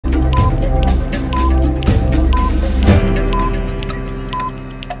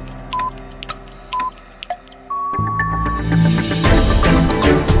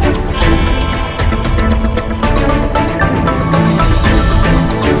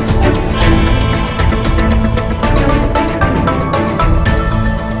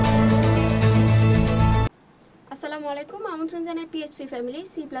Free family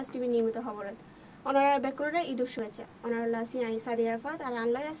Cplus TV নিয়মিত খবরত ওনারা বেকুরে ঈদ শুভেচ্ছা ওনারা লাসি আই সাদি আরাফাত আর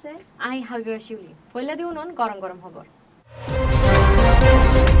আনলাই আছে আই হাবিবা শিউলি পয়লা দিন গরম গরম খবর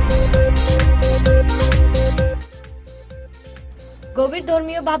গভীর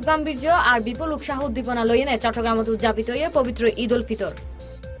ধর্মীয় ভাব গাম্ভীর্য আর বিপুল উৎসাহ উদ্দীপনা লইয়ে চট্টগ্রামত উদযাপিত হয়ে পবিত্র ঈদ উল ফিতর।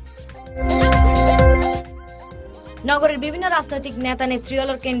 নগরের বিভিন্ন রাজনৈতিক নেতা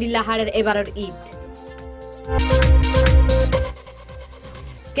নেত্রীর কেন্দ্রিল্লাহারের এবারের ঈদ।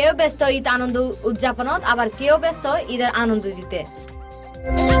 কেউ ব্যস্ত ঈদ আনন্দ উদযাপনত আবার কেউ ব্যস্ত ঈদের আনন্দ দিতে।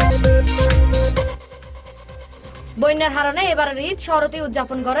 বন্যার হারণে এবারের ঈদ শরতে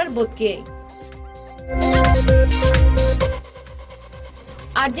উদযাপন করার বোধকে।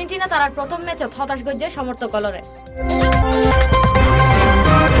 আর্জেন্টিনা তার প্রথম ম্যাচত হতাশ গজ্জে সমর্থক কলরে।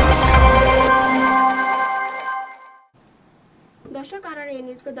 দর্শক আর এই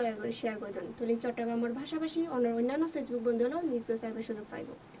নিউজকে দয়া করে শেয়ার করে দেন তুলি চট্টগ্রামের ভাষাভাষী অন্যান্য ফেসবুক বন্ধু হলো নিউজকে সাইবার সুযোগ পাইব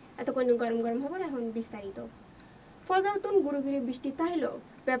এতক্ষণ গরম গরম খবর এখন বিস্তারিত। ফজরতুন গুরুগুরি বৃষ্টি তাহিল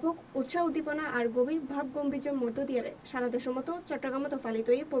ব্যাপক উৎসাহ উদ্দীপনা আর গভীর ভাব গম্ভীর্যের মধ্য দিয়ে সারা দেশের মতো চট্টগ্রামত পালিত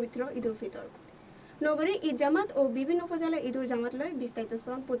এই পবিত্র ঈদ উল ফিতর। নগরে ঈদ জামাত ও বিভিন্ন উপজেলায় ঈদ উল জামাত লয় বিস্তারিত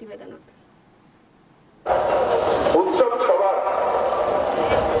প্রতিবেদনত।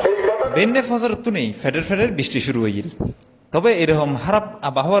 বেন্নে ফজরতুনেই ফেডের বৃষ্টি শুরু হইল। তবে এরকম খারাপ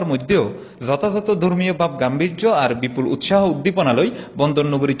আবহাওয়ার মধ্যেও যথাযথ ধর্মীয় ভাব গাম্ভীর্য আর বিপুল উৎসাহ উদ্দীপনালয় বন্দর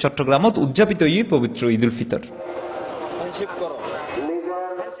নগরী চট্টগ্রামত উদযাপিত পবিত্র ঈদ উল ফিতর।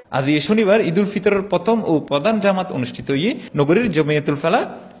 আজ শনিবার ঈদ উল ফিতরের প্রথম ও প্রধান জামাত অনুষ্ঠিত নগরীর জমিয়তুল ফালাহ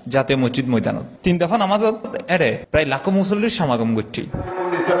জাতীয় মসজিদ ময়দানত 3 দফা নামাজত এড়ে প্রায় লাখো মুসল্লির সমাগম ঘটছে।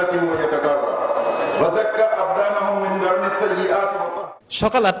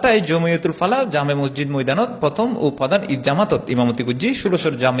 সকাল 8টায় জমিয়তুল ফালাহ জামে মসজিদ ময়দানত প্রথম ও প্রধান ঈদ জামাতত ইমামতি গুজি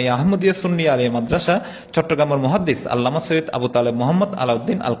ষোলশর জামিয়া আহমদিয়া সুন্নি আলিয়া মাদ্রাসা চট্টগ্রামের মুহাদ্দিস আল্লামা সৈয়দ আবু তালেব মোহাম্মদ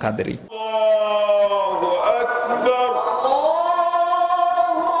আলাউদ্দিন আল কাদেরী।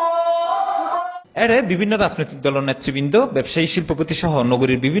 এড়ে বিভিন্ন রাজনৈতিক দলের নেতৃবৃন্দ ব্যবসায়ী শিল্পপতি সহ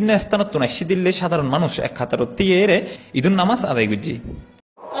নগরীর বিভিন্ন স্থানত নাইশি দিল্লে সাধারণ মানুষ এক খাতারত দিয়ে এড়ে ঈদুল নামাজ আদায় গুজি।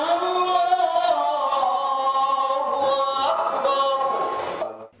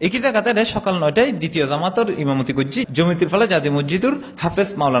 একই জায়গাতে সকাল 9টায় দ্বিতীয় জামাতর ইমামতি গুজি জমিয়তুল ফালাহ জাতীয় মসজিদুর হাফেজ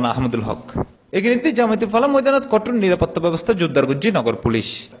মাওলানা আহমদুল হক। এখানে জামিয়াতুল ফালাহ ময়দানত কঠোর নিরাপত্তা ব্যবস্থা জোরদার গুজি নগর পুলিশ।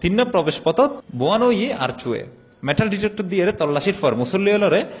 3 প্রবেশ পথত বোয়ানো আর চুয়ে মেটাল ডিটেক্টর দিয়ে তল্লাশির পর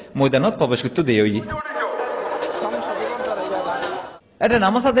মুসল্লিয়লরে ময়দানত প্রবেশ করতে দিয়ে এটা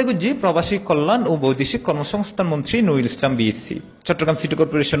নামাজ আদায় গুজি প্রবাসী কল্যাণ ও বৈদেশিক কর্মসংস্থান মন্ত্রী Nurul Islam BSc, Chittagong city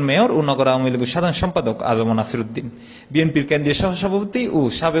corporation mayor ও নগর আওয়ামী লীগের সাধারণ সম্পাদক আজম নাসির উদ্দিন, বিএনপির কেন্দ্রীয় সহসভাপতি ও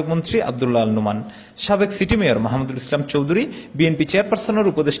সাবেক মন্ত্রী আব্দুল্লাহ আল নোমান, সাবেক city mayor Mahmudul Islam Chowdhury, BNP চেয়ারপারসনের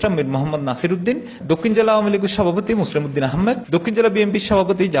উপদেষ্টা মীর মোহাম্মদ নাসির উদ্দিন, দক্ষিণ জেলা আওয়ামী লীগের সভাপতি মুসলিম উদ্দিন আহমেদ, দক্ষিণ জেলা বিএনপির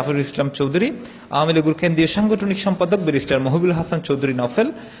সভাপতি জাফরুল ইসলাম চৌধুরী, আওয়ামী লীগের কেন্দ্রীয় সাংগঠনিক সম্পাদক ব্যারিস্টার মহিবুল হাসান চৌধুরী নফেল,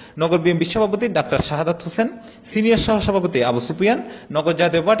 নগর বিএনপির সভাপতি ডাক্তার শাহাদাত হোসেন, সিনিয়র সহসভাপতি আবু সুফিয়ান, নগর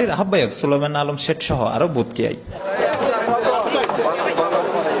জাতীয় পার্টির আহ্বায়ক সুলাইমান আলম শেঠ সহ আরো বোধকিয়াই।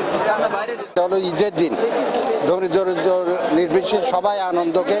 ঈদের দিন নির্বিশেষে সবাই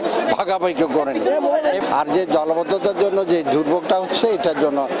আনন্দকে ভাগাভাগি করেন আর যে জলবদ্ধতার জন্য যে দুর্ভোগটা হচ্ছে এটার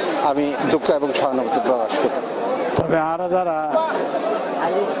জন্য আমি দুঃখ এবং সহানুভূতি প্রকাশ করি। তবে আরো যারা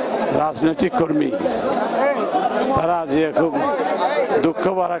রাজনৈতিক কর্মী তারা যে খুব দুঃখ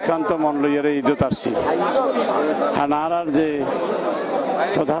ভারাক্রান্ত মন লইয়া ঈদত আসছি। আর যে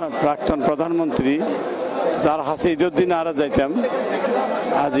প্রাক্তন প্রধানমন্ত্রী যার হাসি ঈদের দিন আরা যাইতাম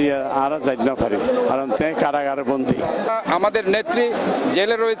আজি আরা যাইতে না পারি কারণ তিনি কারাগারে বন্দী। আমাদের নেত্রী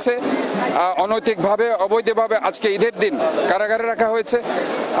জেলে রয়েছে অনৈতিকভাবে অবৈধভাবে আজকে ঈদের দিন কারাগারে রাখা হয়েছে।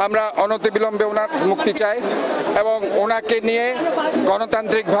 আমরা অনতিবিলম্বে ওনার মুক্তি চাই এবং ওনাকে নিয়ে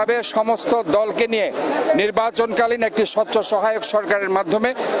গণতান্ত্রিকভাবে সমস্ত দলকে নিয়ে নির্বাচনকালীন একটি স্বচ্ছ সহায়ক সরকারের মাধ্যমে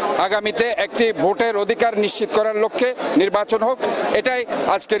আগামীতে একটি ভোটের অধিকার নিশ্চিত করার লক্ষ্যে নির্বাচন হোক, এটাই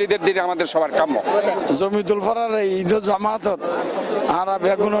আজকের ঈদের দিনে আমাদের সবার কাম্য। জমিয়তুল ফালাহর ঈদ জামাতত আর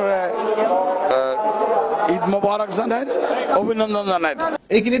বেগুনের ঈদ মোবারক জানাই, অভিনন্দন জানাই।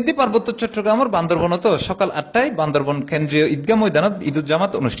 এই কিনিদ্দি পার্বত্য চট্টগ্রামের বান্দরবনত সকাল 8টায় বান্দরবন কেন্দ্রীয় ঈদগাহ ময়দানত ঈদুল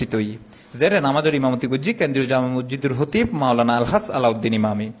জামাত অনুষ্ঠিত হই। জেরে নামাজের ইমামতি গুজি কেন্দ্রীয় জামে মসজিদুর হতিব মাওলানা আলহাস আলাউদ্দিন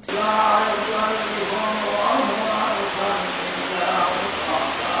ইমামি।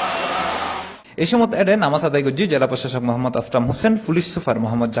 এই সময় এডে নামাজ আদায় গুজি জেলা প্রশাসক মোহাম্মদ আসলাম হোসেন, পুলিশ সুপার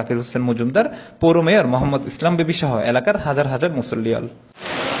মোহাম্মদ জাকির হোসেন মজুমদার, পৌর মেয়র মোহাম্মদ ইসলাম বেবি সহ এলাকার হাজার হাজার মুসল্লিয়াল।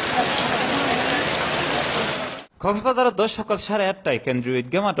 কক্সবাজারের সকাল 8:30টায় কেন্দ্রীয়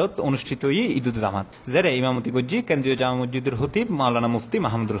ঈদগাহ মাঠত অনুষ্ঠিত ঈদুল জামাত, জেরে ইমামতি গুজি কেন্দ্রীয় জামে মসজিদুর হতিব মাওলানা মুফতি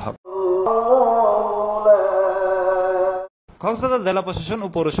মাহমুদুল হক। কক্সবাজার জেলা প্রশাসন ও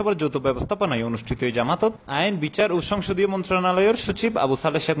পৌরসভার যৌথ ব্যবস্থাপনায় অনুষ্ঠিত এই জামাতত আইন, বিচার ও সংসদীয় মন্ত্রণালয়ের সচিব আবু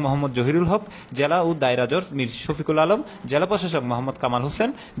সালেহ শেখ মোহাম্মদ জহিরুল হক, জেলা ও দায়রা জজ মীর শফিকুল আলম, জেলা প্রশাসক মোহাম্মদ কামাল হোসেন,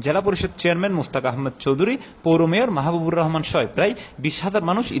 জেলা পরিষদ চেয়ারম্যান মুস্তাক আহমেদ চৌধুরী, পৌর মেয়র মাহবুবুর রহমান সহ প্রায় 20,000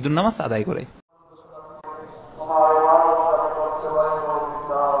 মানুষ ঈদুন নামাজ আদায় করে।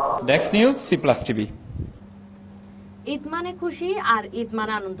 Desk news, Cplus TV. Eid মানে খুশি আর ঈদ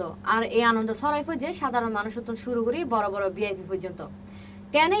মানে আনন্দ, আর এই আনন্দ ছড়াই যে সাধারণ মানুষ শুরু করি বড় বড় ভিআইপি পর্যন্ত।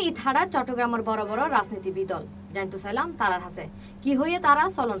 কেন ঈদ হারার চট্টগ্রামের বড় বড় রাজনীতিবিদ দল জানতে চাইলাম তারার হাসে কি হইয়ে তারা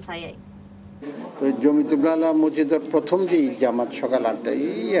চলন চাই। তো জমিতুল্লাহ মসজিদের প্রথম যে ঈদ জামাত সকাল 8টায়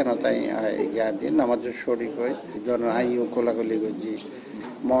তাই দিন নামাজের শরীক হয় ধরেন আইও কোলাগুলি করছি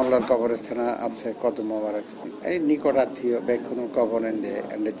মহল্লার কবরস্থানে আছে কত মোবারক এই নিকট আত্মীয় বেক্ষণের কবর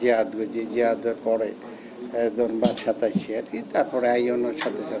এনে জিয়াদ করছি জিয়াদের পরে ধরুন বা 27 আর কি তারপরে আইনের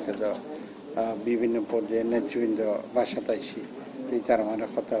সাথে সাথে তো বিভিন্ন পর্যায়ে নেতৃবৃন্দ বা 27 তার মানে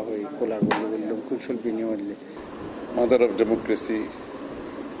কথা হই কোলাগুলি বললাম কুশল বিনিময় মাদার অফ ডেমোক্রেসি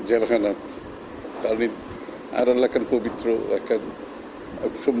জেলখানাত কারণ আর এলাকার পবিত্র একটা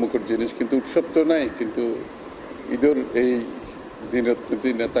উৎসবমুখর জিনিস, কিন্তু উৎসব তো নাই, কিন্তু ঈদের এই দিনতি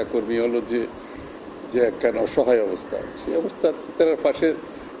নেতা কর্মী হলো যে একখান অসহায় অবস্থা, সেই অবস্থা তার পাশে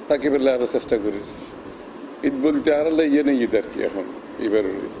তাকে বেলা আরো চেষ্টা করি। ঈদ বলতে হারালে নেই ঈদ আর কি এখন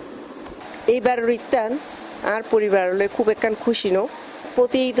এইবার ঈদটান আর পরিবার হলে খুব একখান খুশি নো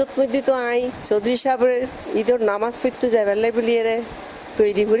প্রতি ঈদত মধ্যে তো চৌধুরী সাহেবের ঈদের নামাজ পড়তে যাবার বলিয়ে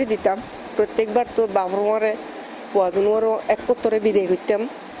তৈরি করে দিতাম। প্রত্যেকবার তো বাবর মারে পোয়াদুনও একত্তরে বিদায় করতাম।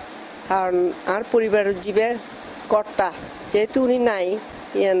 আর পরিবারের জীবে কর্তা যেহেতু উনি নাই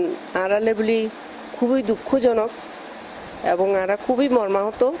আড়ালে বলি খুবই দুঃখজনক এবং আরা খুবই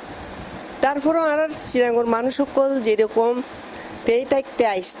মর্মাহত। তারপরও আর চিরাঙ্গর মানুষ সকল যেরকম তেই তাইতে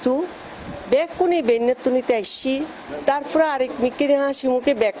আইসতু ব্যাকুনি বেন্যতুনিতে আইসি তারপরে আরেক মিকে হাসি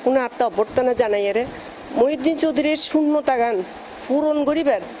মুখে ব্যাকুনে আর তা অভ্যর্থনা জানাই রে মহিউদ্দিন চৌধুরীর শূন্যতা গান পূরণ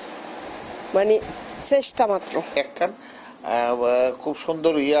করিবার মানে চেষ্টা মাত্র একখান খুব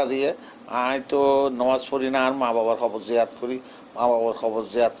সুন্দর ইয়া দিয়ে আই তো নমাজ পড়ি না আর মা বাবার খবর জিয়াত করি, মা বাবার খবর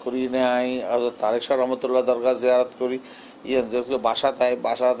জিয়াত করি না তারেক শাহ রহমতুল্লাহ দরগা জিয়ারত করি বাসা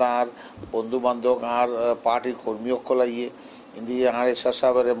আর বন্ধু বান্ধব আর পার্টির কর্মী অকলা দিয়ে আর এরশাদ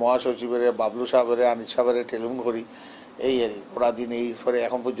সাহেবের মহাসচিবের বাবলু সাহেবের আনিস সাহেবের টেলিফোন করি এই আর ওরা দিন এই পরে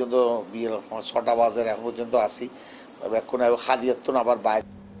এখন পর্যন্ত বিয়ে 6টা বাজে এখন পর্যন্ত আসি এখন খালিয়াত আবার বাইরে।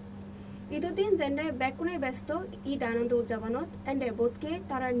 ঈদুদ্দিন জেন্ডায় ব্যাকুনে ব্যস্ত ঈদ আনন্দ উদযাপনত এন্ডে বোধকে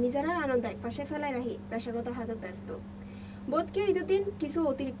তারা নিজেরা আনন্দ এক পাশে ফেলাই রাখি পেশাগত হাজত ব্যস্ত। বোধকে ঈদুদ্দিন কিছু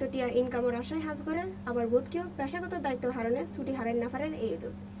অতিরিক্ত টিয়া ইনকামের আশায় হাজ করেন, আবার বোধকেও পেশাগত দায়িত্ব হারানে ছুটি হারান না পারেন এই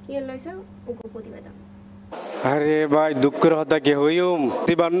ঈদুদ ইয়ে লইছে প্রতিবেদন। আরে ভাই দুঃখের কথা কি হইম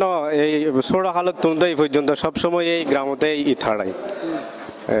তিবান্ন এই ছোট হালত তুলতে এই পর্যন্ত সবসময় এই গ্রামতে ঈদ হারাই।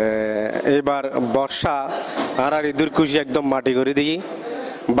 এইবার বর্ষা আর ঈদুর খুশি একদম মাটি করে দিই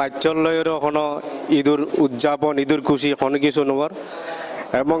বাচ্চল্যেরও এখনো ঈদুর উদযাপন ঈদুর খুশি কোনো কিছু নগর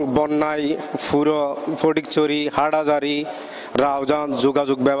এবং বন্যায় পুরো ফটিকছড়ি হাটাজারি রাউজান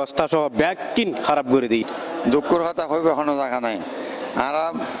যোগাযোগ ব্যবস্থা সহ ব্যাগকিন খারাপ করে দিই। দুঃখের কথা হইবে এখনো জায়গা নাই আর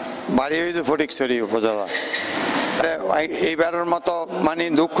বাড়ি হইতে ফটিকছড়ি উপজেলা এইবারের মতো মানে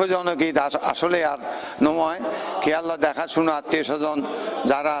দুঃখজনক ঈদ আসলে আর নয় খেয়াল্লা দেখাশুনো আত্মীয় স্বজন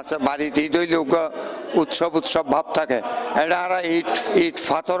যারা আছে বাড়িতে ঈদ হইলে উৎসব ভাব থাকে এটা আর ইট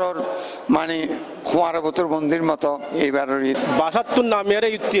পাথরের মানে কুয়ার বোতর বন্দির মতো এইবারের ঈদ বাসাত্তর নামিয়ারে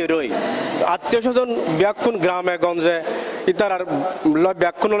ইত্তিয়ে রই আত্মীয় স্বজন ব্যাকুন গ্রামে গঞ্জে ইতার আর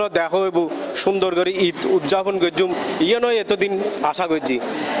ব্যাকুন হলো দেখা হইব সুন্দর করে ঈদ উদযাপন করছুম ইয়ে নয় এতদিন আশা করছি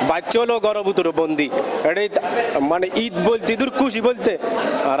বাচ্চা হলো গর্ভবতর বন্দি এটাই মানে ঈদ বলতে ঈদুর খুশি বলতে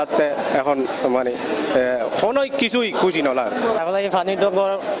আর এখন মানে কোনোই কিছুই খুশি নলা পানি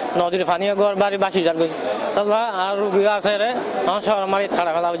নদীর পানি ঘর বাড়ি বাসি যার আর রুগী আছে রে আমার শহর আমার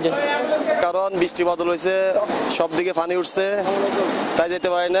ছাড়া ফেলা হচ্ছে কারণ বৃষ্টি বাদল হয়েছে সব দিকে পানি উঠছে তাই যেতে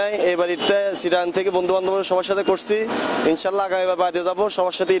পারি নাই। এই বাড়িতে সিরান থেকে বন্ধু বান্ধবের সবার সাথে করছি, ইনশাল্লাহ আগামীবার বাড়িতে যাবো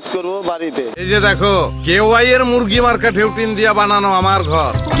সবার সাথে ঈদ করবো বাড়িতে। এই যে দেখো কেওয়াই এর মুরগি মার্কা ঢেউটিন দিয়া বানানো আমার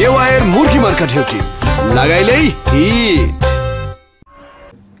ঘর, কেওয়াই এর মুরগি মার্কা ঢেউটিন লাগাইলেই হিট।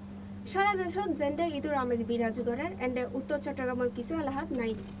 সারা দেশত জেন্ডে ঈদুর আমেজ বিরাজ করেন এন্ডে উত্তর চট্টগ্রামের কিছু এলাকাত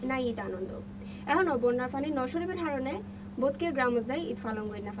নাই ঈদ আনন্দ এখনো বন্যার পানি নশরীফের হারণে বোধকে গ্রামত যাই ঈদ পালন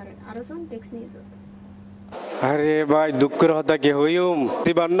করি না পারেন। আরো শোন টেক্স নিউজত। আরে ভাই দুঃখের কথা কি হইম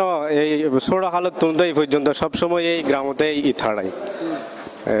তিবান্ন এই ছোট হালত তুলতে এই পর্যন্ত সবসময় এই গ্রামতে ঈদ হারাই।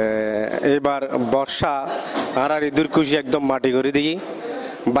 এইবার বর্ষা আর ঈদুর খুশি একদম মাটি করে দিই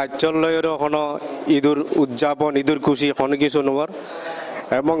বাচ্চল্যেরও এখনো ঈদুর উদযাপন ঈদুর খুশি কোনো কিছু নগর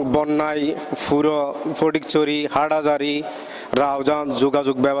এবং বন্যায় পুরো ফটিকছড়ি হাটহাজারি রাউজান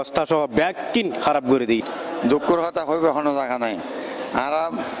যোগাযোগ ব্যবস্থা সহ ব্যাকিন খারাপ করে দিই। দুঃখর কথা হইবে কোনো জায়গা নাই। আর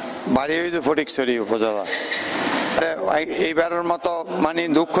বাড়ি হইতে ফটিকছড়ি উপজেলা এইবারের মতো মানে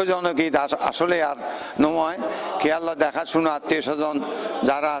দুঃখজনক ঈদ আসলে আর নয়। খেয়াল্লা দেখাশোনা আত্মীয় স্বজন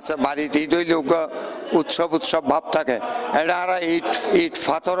যারা আছে বাড়িতে ঈদ হইলে উৎসব ভাব থাকে। এটা আর ইট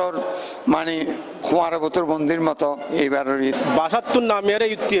পাথরের মানে কুয়ার বোতর বন্দির মতো এইবারের ঈদ। বাসাত্তর নামিয়ারে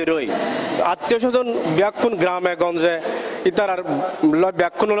ইত্তিয়ে রই আত্মীয় স্বজন ব্যাকুন গ্রামে গঞ্জে ইতার আর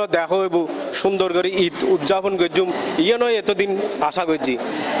ব্যাকুন হলো দেখা হইব সুন্দর করে ঈদ উদযাপন করছুম। ইয়ে নয় এতদিন আশা করছি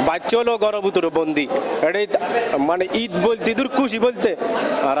বাচ্চা হলো গর্ভবতর বন্দি। এটাই মানে ঈদ বলতে দূর খুশি বলতে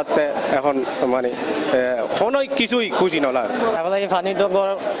আর এখন মানে কোনোই কিছুই খুশি নলা। পানি তো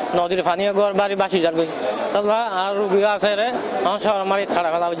নদীর পানিও ঘর বাড়ি বাসি যার গই আর রুগী আছে রে আমার সব আমার ছাড়া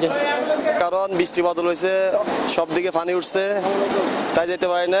ফেলা হচ্ছে। কারণ বৃষ্টি বদল হয়েছে, সব দিকে পানি উঠছে, তাই যেতে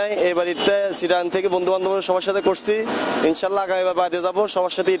পারি নাই। এবার ঈদটা সিরান থেকে বন্ধু বান্ধবের সবার সাথে করছি। ইনশাল্লাহ আগামীবার বাইরে যাবো,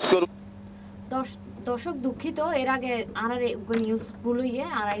 সবার সাথে ঈদ করব। দর্শক দুঃখিত, এর আগে আনারে নিউজ ভুলইয়ে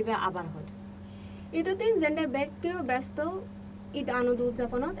আড়াইবে আবার হয়। ঈদের দিন জেন্ডার ব্যাগকেও ব্যস্ত ঈদ আনন্দ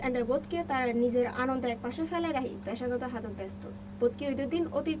উদযাপনত এন্ডার বোধকে তার নিজের আনন্দ এক পাশে ফেলে রাখি পেশাগত হাজত ব্যস্ত। বোধকে ঈদের দিন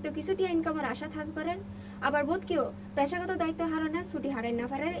অতিরিক্ত কিছুটি ইনকামের আশা থাজ করেন, আবার বোধকেও পেশাগত দায়িত্ব হারানো ছুটি হারাই না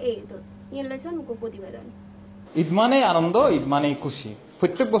পারেন এই ঈদ ইয়ে লইছেন প্রতিবেদন। ঈদ মানে আনন্দ, ঈদ মানে খুশি।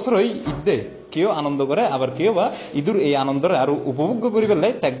 প্রত্যেক বছরই ঈদে কেউ আনন্দ করে, আবার কেউ বা ঈদুর এই আনন্দরে আরো উপভোগ্য করি পেলে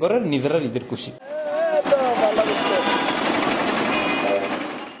ত্যাগ করে নিজেরা ঈদের খুশি।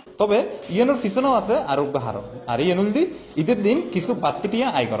 তবে ইয়েনুর পিছনেও আছে আরোগ্য হারণ, আর ইয়েনুল দি ঈদের দিন কিছু বাড়তিটিয়া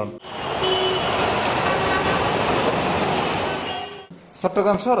আয়করণ।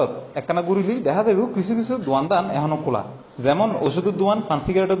 চট্টগ্রাম শহরত একখানা ঘুরিলেই দেখা দেব কিছু কিছু দোয়ানদান এখনো খোলা, যেমন ওষুধের দোয়ান, পান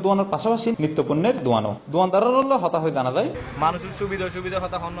সিগারেটের দোয়ানের পাশাপাশি নিত্যপণ্যের দোয়ানও। দোয়ানদারের হতা হয়ে জানা যায় মানুষের সুবিধা অসুবিধা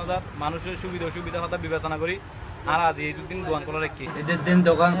হতা হন্যদার মানুষের সুবিধা অসুবিধা হতা বিবেচনা করি আর আজ এই দুদিন দোকান খোলা রাখি। ঈদের দিন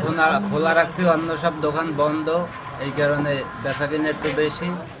দোকান খোলা রাখছি, অন্য সব দোকান বন্ধ, এই কারণে বেচা কিনা একটু বেশি,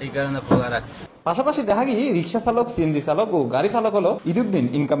 এই কারণে খোলা রাখছি। পাশাপাশি দেখা গিয়ে রিক্সা চালক, সিএনজি চালক ও গাড়ি চালক হলো ঈদের দিন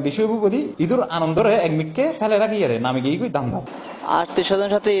ইনকাম বেশি হইব বলি ঈদের আনন্দরে একমিককে ফেলে রাখি আরে নামে গিয়ে দাম দাম। আত্মীয় স্বজন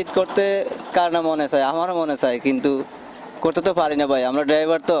সাথে ঈদ করতে কার না মনে চায়, আমারও মনে চায়, কিন্তু করতে তো পারি না ভাই। আমরা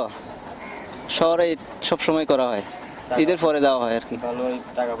ড্রাইভার তো, শহরে ঈদ সবসময় করা হয়, ঈদের পরে যাওয়া হয় আর কি।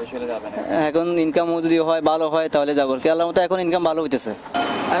 এখন ইনকাম যদি হয় ভালো হয় তাহলে যাবো। আল্লাহর মতো এখন ইনকাম ভালো হইতেছে।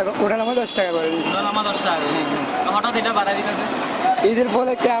 ওটা নামা 10 টাকা করে, হঠাৎ এটা বাড়াই দিতেছে। ঈদের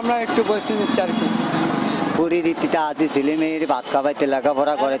পরে আমরা একটু বসে নিচ্ছি আর কি। পুরী রীতিটা আদি ছেলে মেয়ের ভাত খাবাইতে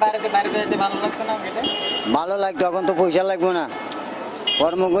লেখাপড়া করে ভালো লাগতো। এখন তো পয়সা লাগবো না,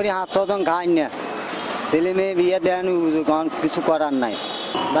 কর্ম করি হাত ছজন খাই না, ছেলে মেয়ে বিয়ে দেন, কিছু করার নাই।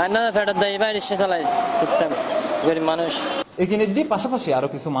 গরিব মানুষ এখানে দিয়ে পাশাপাশি আরো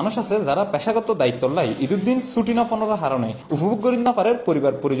কিছু মানুষ আছে যারা পেশাগত দায়িত্ব লাই ঈদের দিন ছুটি না পনেরো হারণে উপভোগ করি না পারে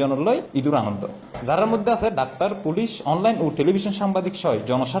পরিবার পরিজনের লয় ঈদুর আনন্দ। যার মধ্যে আছে ডাক্তার, পুলিশ, অনলাইন ও টেলিভিশন সাংবাদিক সহ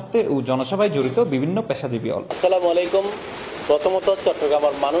জনস্বার্থে ও জনসভায় জড়িত বিভিন্ন পেশাজীবী। আসসালামু আলাইকুম। প্রথমত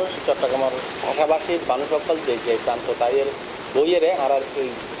চট্টগ্রামের মানুষ, চট্টগ্রামের ভাষাভাষী মানুষ সকল যে যে প্রান্ত তাইয়ের বইয়েরে আর এই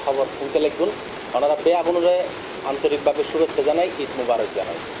খবর শুনতে লিখুন। ওনারা বেআগুনরে আন্তরিকভাবে শুভেচ্ছা জানাই, ঈদ মুবারক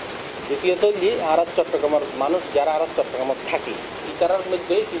জানাই। দ্বিতীয়ত আর চট্টগ্রামের মানুষ যারা আর চট্টগ্রামে থাকি ইতারার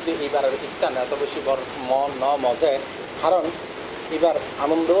মধ্যে কিন্তু এইবারের ঈদটা এত বেশি মজা, কারণ এবার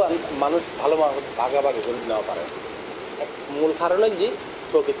আনন্দ মানুষ ভালো ভাগাভাগি করে নেওয়া পারে। এক মূল কারণ যে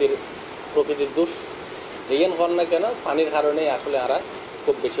প্রকৃতির দোষ যেন হন না কেন পানির কারণে আসলে আর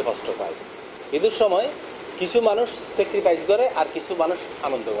খুব বেশি কষ্ট পায়। ঈদের সময় কিছু মানুষ স্যাক্রিফাইস করে আর কিছু মানুষ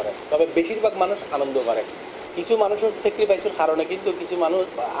আনন্দ করে, তবে বেশিরভাগ মানুষ আনন্দ করে। কিছু মানুষের স্যাক্রিফাইসের কারণে কিন্তু কিছু মানুষ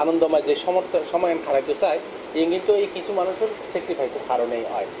আনন্দময় যে সময় খাড়াইতে চায় এই কিন্তু এই কিছু মানুষের স্যাক্রিফাইসের কারণেই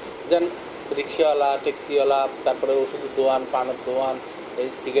হয়। যেন রিক্সাওয়ালা, ট্যাক্সিওয়ালা, তারপরে ওষুধের দোয়ান, পানের দোয়ান, এই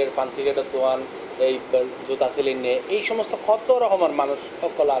পান সিগারেটের দোয়ান, এই জুতা সেলিন নিয়ে এই সমস্ত কত রকমের মানুষ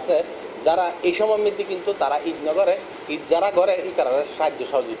সকল আছে যারা এই সময়ের মধ্যে কিন্তু তারা ঈদ না করে, ঈদ যারা করে তারা সাহায্য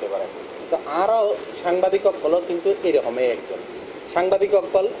সহযোগিতা করে। তো আরও সাংবাদিক সকলও কিন্তু এরকমই একজন সাংবাদিক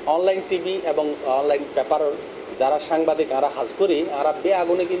সকল অনলাইন টিভি এবং অনলাইন পেপারের যারা সাংবাদিক আরা হাজ করি আরা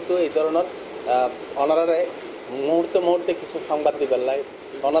বেআগুনে কিন্তু এই ধরনের ওনারা মুহূর্তে কিছু সংবাদ দিবার লাই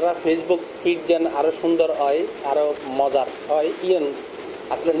ওনারা ফেসবুক ফিড যেন আরও সুন্দর হয়, আরও মজার হয়, ইয়েন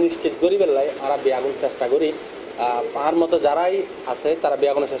আসলে নিশ্চিত করিবার লাই আরা বেআগুন চেষ্টা করি। আর মতো যারাই আছে তারা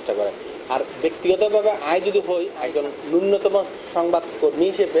বেআগুনের চেষ্টা করে। আর ব্যক্তিগতভাবে আয় যদি হই একজন ন্যূনতম সংবাদ কর্মী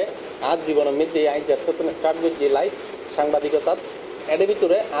হিসেবে আজ জীবনের মধ্যে আই যতক্ষণ স্টার্ট করছি লাইফ সাংবাদিকতার এর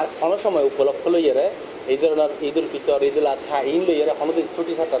ভিতরে আর কোনো সময় উপলক্ষ লইয়ারে এই ধরনের ঈদুল ফিতর, ঈদুল আজহা ইন লইয়ারে কোনোদিন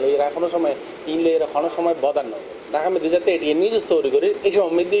ছুটি ছাটা লইয়ারা কোনো সময় ইন লইয়ারে কোনো সময় বদার নয়। ঢাকা মধ্যে যাতে এটি নিজে তৈরি করি এই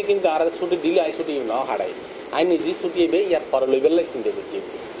সময় মধ্যে কিন্তু আর ছুটি দিলে আই ছুটি না হারাই আই নিজেই ছুটি এবে ইয়ার পরে লইবার লাই চিন্তা করছি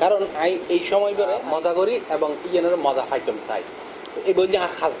কারণ আই এই সময় করে মজা করি এবং ইয়ানের মজা পাইতাম চাই এই বলছে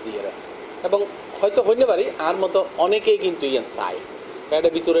আর খাস দিয়ে এবং হয়তো হইতে পারি আর মতো অনেকেই কিন্তু ইয়ান চাই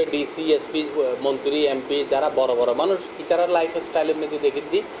এটার ভিতরে ডিসি এসপি মন্ত্রী এমপি যারা বড় বড় মানুষ ইতারা লাইফ স্টাইলের মধ্যে দেখে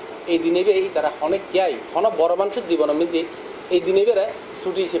দিই এই দিনে বে তারা অনেক কিয়াই অনেক বড় মানুষের জীবনের মধ্যে এই দিনে বেড়ে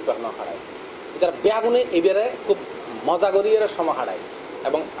ছুটি হিসেবে না হারায় যারা ব্যাগুনে এবারে খুব মজা করি এরা সময় হারায়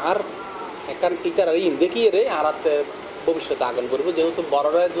এবং আর এখান ইতারা ইন দেখিয়ে রে আর ভবিষ্যতে আগুন করবো যেহেতু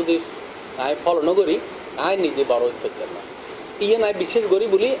বড়রা যদি আমি ফলো না করি আই নিজে বড় হতে না ইয়ে নাই বিশেষ করি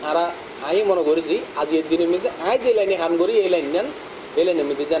বলি আর আমি মনে করি যে আজকের দিনের মধ্যে আই যে লাইনে কাম করি এই লাইন নেন এই লাইনের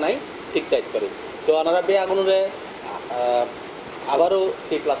মধ্যে জানাই ঠিক টাইট করি তো ওনারা বে আগুনরে আবারও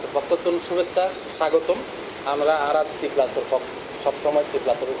Cplus-এর পক্ষ থেকে শুভেচ্ছা স্বাগতম আমরা আর Cplus-এর সবসময়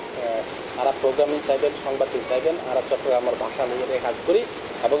Cplus-এর আর প্রোগ্রামিং চাইবেন সংবাদ চাইবেন আর চট্টগ্রামের ভাষা নিয়ে কাজ করি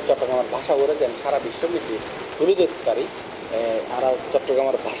এবং চট্টগ্রামের ভাষা করে যেন সারা বিশ্বব্যাপী তুলে ধরতে পারি আর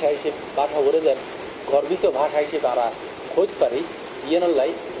চট্টগ্রামের ভাষা হিসেবে ভাষা করে যেন গর্বিত ভাষা হিসেবে আমরা হইতে পারি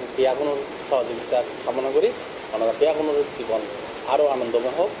ইয়েনলাই বেয়াগুনোর সহযোগিতা কামনা করি ওনারা বেয়াগুনোর জীবন আরও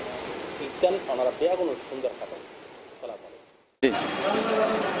আনন্দময় হোক ইত্যান ওনারা বেয়াগুনোর সুন্দর কাটান আসসালামু আলাইকুম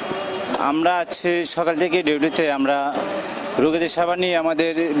আমরা আছি সকাল থেকে ডিউটিতে আমরা রোগীদের সেবা নিয়ে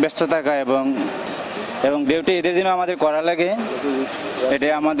আমাদের ব্যস্ত থাকা এবং ডিউটি ঈদের দিনও আমাদের করা লাগে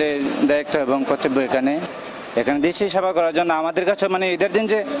এটাই আমাদের দায়িত্ব এবং কর্তব্য এখানে দিচ্ছি সেবা করার জন্য আমাদের কাছে মানে ঈদের দিন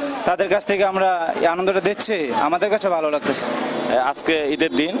যে তাদের কাছ থেকে আমরা এই আনন্দটা দিচ্ছি আমাদের কাছে ভালো লাগতেছে আজকে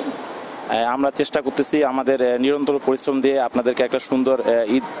ঈদের দিন আমরা চেষ্টা করতেছি আমাদের নিরন্তর পরিশ্রম দিয়ে আপনাদেরকে একটা সুন্দর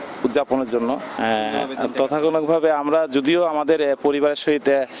ঈদ উদযাপনের জন্য তথাকথিতভাবে আমরা যদিও আমাদের পরিবারের সহিত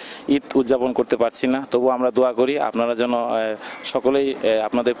ঈদ উদযাপন করতে পারছি না তবু আমরা দোয়া করি আপনারা যেন সকলেই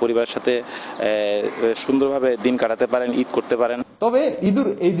আপনাদের পরিবারের সাথে সুন্দরভাবে দিন কাটাতে পারেন ঈদ করতে পারেন তবে ঈদুর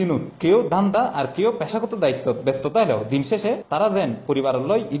এই দিনও কেউ ধান্দা আর কেউ পেশাগত দায়িত্ব ব্যস্ততা এলেও দিন শেষে তারা যেন পরিবারের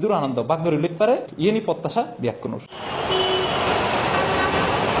লয় ঈদুর আনন্দ ভাগ করে লিখতে পারে ইয়েনি প্রত্যাশা ব্যাকুনুর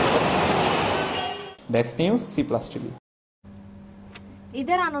Next News, Cplus TV.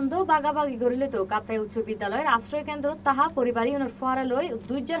 ঈদের আনন্দ বাগাবাগি করিলে তো কাপ্তাই উচ্চ বিদ্যালয়ের আশ্রয় কেন্দ্র তাহা পরিবারী ওনার ফোয়ারা লই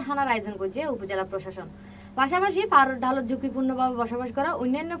দুইজার হানার আয়োজন করছে উপজেলা প্রশাসন পাশাপাশি পাহাড় ঢালত ঝুঁকিপূর্ণভাবে বসবাস করা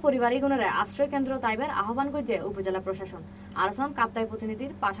অন্যান্য পরিবারী গুণের আশ্রয় কেন্দ্র তাইবার আহ্বান করছে উপজেলা প্রশাসন আরসন কাপ্তাই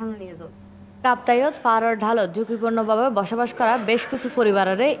প্রতিনিধির পাঠানো নিয়োজন কাপ্তাইত পাহাড় ঢালত ঝুঁকিপূর্ণভাবে বসবাস করা বেশ কিছু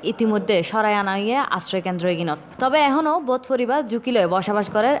পরিবারের ইতিমধ্যে সরাই আনা হইয়ে আশ্রয় কেন্দ্র এগিনত তবে এখনো বোধ পরিবার ঝুঁকি লয়ে বসবাস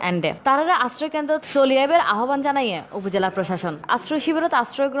করে এন্ডে তারা আশ্রয় কেন্দ্র চলিয়াইবের আহ্বান জানাইয়ে উপজেলা প্রশাসন আশ্রয় শিবিরত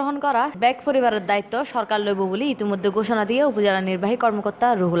আশ্রয় গ্রহণ করা ব্যাগ পরিবারের দায়িত্ব সরকার লইব বলে ইতিমধ্যে ঘোষণা দিয়ে উপজেলা নির্বাহী কর্মকর্তা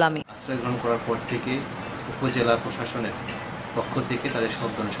রুহুল আমিন আশ্রয় গ্রহণ করার পর থেকে উপজেলা প্রশাসনের পক্ষ থেকে তাদের সব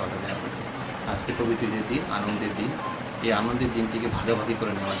ধরনের সহায়তা দেওয়া হয়েছে আজকে পবিত্র দিন আনন্দের দিন এই আনন্দের দিনটিকে ভাগাভাগি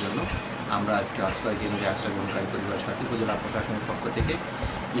করে নেওয়ার জন্য আমরা আজকে আশ্রয় কেন্দ্রে আশ্রয় গ্রহণকারী পরিবারের সাথে উপজেলা প্রশাসনের পক্ষ থেকে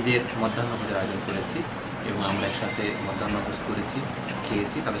ঈদের মধ্যাহ্নভোজের আয়োজন করেছি এবং আমরা একসাথে মধ্যাহ্নভোজ করেছি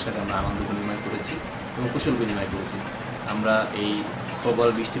খেয়েছি তাদের সাথে আমরা আনন্দ বিনিময় করেছি এবং কুশল বিনিময় করেছি আমরা এই প্রবল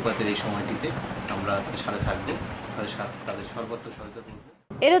বৃষ্টিপাতের এই সময়টিতে আমরা তাদের সাথে থাকবো তাদের সর্বত্র সহায়তা করবো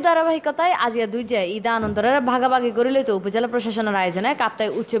এর ধারাবাহিকতায় আজিয়া দুই যে ঈদ আনন্দের ভাগাভাগি করিলে তো উপজেলা প্রশাসনের আয়োজনে কাপ্তাই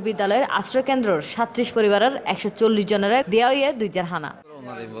উচ্চ বিদ্যালয়ের আশ্রয় কেন্দ্রের 37 পরিবারের 140 জনের দেওয়া হইয়ে দুইজার হানা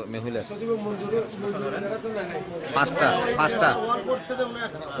পাঁচটা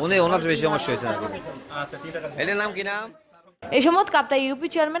ওনার বেশি সমস্যা হয়েছে এর নাম কি নাম এই সময় কাপ্তাই ইউপি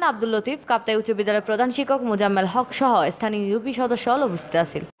চেয়ারম্যান আব্দুল লতিফ কাপ্তাই উচ্চ বিদ্যালয়ের প্রধান শিক্ষক মুজাম্মেল হক সহ স্থানীয় ইউপি সদস্য উপস্থিত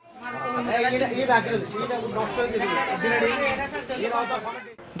আছেন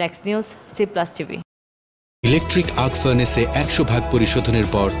ডেক্স news Cplus TV electric arc ফার্নেসে 100% পরিশোধনের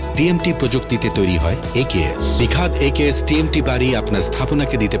পর টিএমটি প্রযুক্তিতে তৈরি হয় একেএস বিখাত একেএস টিএমটি বাড়ি আপনার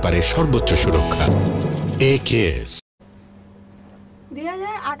স্থাপনাকে দিতে পারে সর্বোচ্চ সুরক্ষা একেএস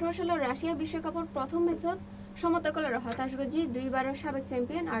 2018 সালের রাশিয়া বিশ্বকাপের প্রথম ম্যাচত সমতাকলের হতাশ গজি দুইবারের সাবেক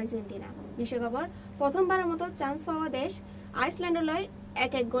চ্যাম্পিয়ন আর্জেন্টিনা বিশ্বকাপের প্রথমবারের মতো চান্স পাওয়া দেশ আইসল্যান্ডের লয়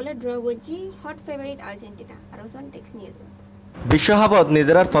 1-1 গোলে ড্র গজি হট ফেভারিট আর্জেন্টিনা আরসন টেক্স নিয়ে বিশ্বকাপত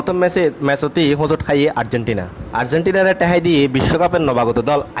নিজের প্রথম ম্যাচতেই হোঁচট খাইয়ে আর্জেন্টিনার টেহাই দিয়ে বিশ্বকাপের নবাগত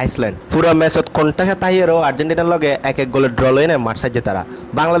দল আইসল্যান্ড পুরো ম্যাচত কন্টাসা তাহিয়েরও আর্জেন্টিনার লগে 1-1 গোলের ড্র লইনে মাঠ সাজে তারা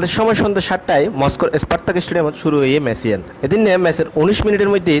বাংলাদেশ সময় সন্ধ্যা 7টায় মস্কোর স্পার্তাক স্টেডিয়ামত শুরু হয়ে মেসিয়ান এদিন ম্যাচের 19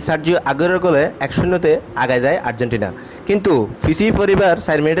 মিনিটের মধ্যেই সার্জিও আগুয়েরোর গোলে 1-0-তে আগায় যায় আর্জেন্টিনা কিন্তু ফিসি পরিবার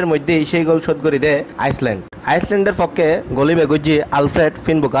 4 মিনিটের মধ্যেই সেই গোল শোধ করে দেয় আইসল্যান্ডের পক্ষে গোলিবে গজি আলফ্রেড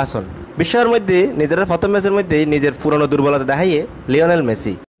ফিনবোকাসন বিশ্বের মধ্যে নিজের প্রথম ম্যাচের মধ্যেই নিজের পুরনো দুর্বলতা দেখাইয়ে লিওনেল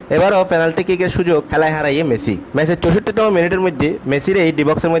মেসি এবারও পেনাল্টি কিকের সুযোগ খেলায় হারাইয়ে মেসি। ম্যাচের 64তম মিনিটের মধ্যে মেসির এই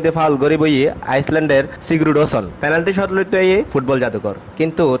ডিবক্সের মধ্যে ফাউল গড়ি বইয়ে আইসল্যান্ডের সিগ্রুডসন পেনাল্টি শট লইতে এই ফুটবল জাদুকর,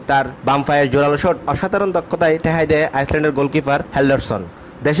 কিন্তু তার বাম পায়ের জোরালো শট অসাধারণ দক্ষতায় ঠেহাই দেয় আইসল্যান্ডের গোলকিপার হেল্ডারসন।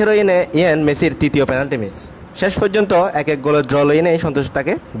 দেশের ইনে ইয়েন মেসির তৃতীয় পেনাল্টি মিস। শেষ পর্যন্ত 1-1 গোলের ড্র লইয়ে নেই সন্তোষ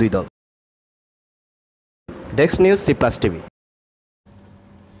থাকে দুই দল। Desk news C+ TV.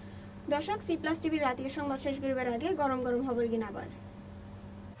 দর্শক C+ টিভির রাতের সংবাদ শেষ করিবার আগে গরম গরম খবর কিনা আবার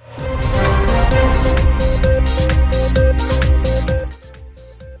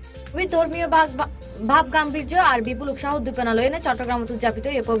ধর্মীয় ভাব গাম্ভীর্য আর বিপুল উৎসাহ উদ্দীপনা লইনে চট্টগ্রামত উদযাপিত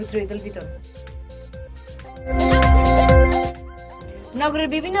এই পবিত্র ঈদ উল ফিতর। নগরের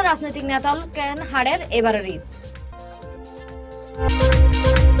বিভিন্ন রাজনৈতিক নেতাল কেন হাড়ের এবারের ঈদ।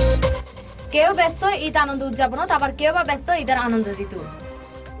 কেউ ব্যস্ত ঈদ আনন্দ উদযাপনত, আবার কেউ বা ব্যস্ত ঈদের আনন্দ দিত।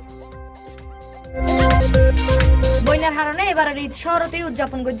 বন্যার হারণে এবারের ঈদ শহরতেই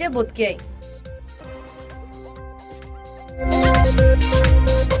উদযাপন করছে বোধকিয়ায়।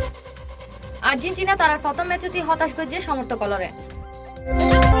 আর্জেন্টিনা তার প্রথম ম্যাচটি হতাশ করছে সমর্থকলরে।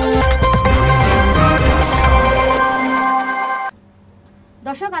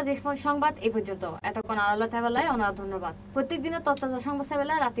 দর্শক আজ সংবাদ এই পর্যন্ত। এতক্ষণ আড়ালে থাকবেলায় অনেক ধন্যবাদ। প্রত্যেক দিনের তথ্য সংবাদ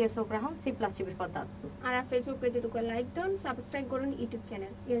সেবেলায় রাতে চোখ রাখুন C+ টিভির পর্দাত। আর ফেসবুক পেজে তো লাইক দিন, সাবস্ক্রাইব করুন ইউটিউব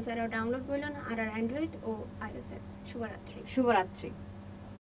চ্যানেল। এছাড়াও ডাউনলোড করুন আর অ্যান্ড্রয়েড ও iOS এর। শুভরাত্রি। শুভরাত্রি।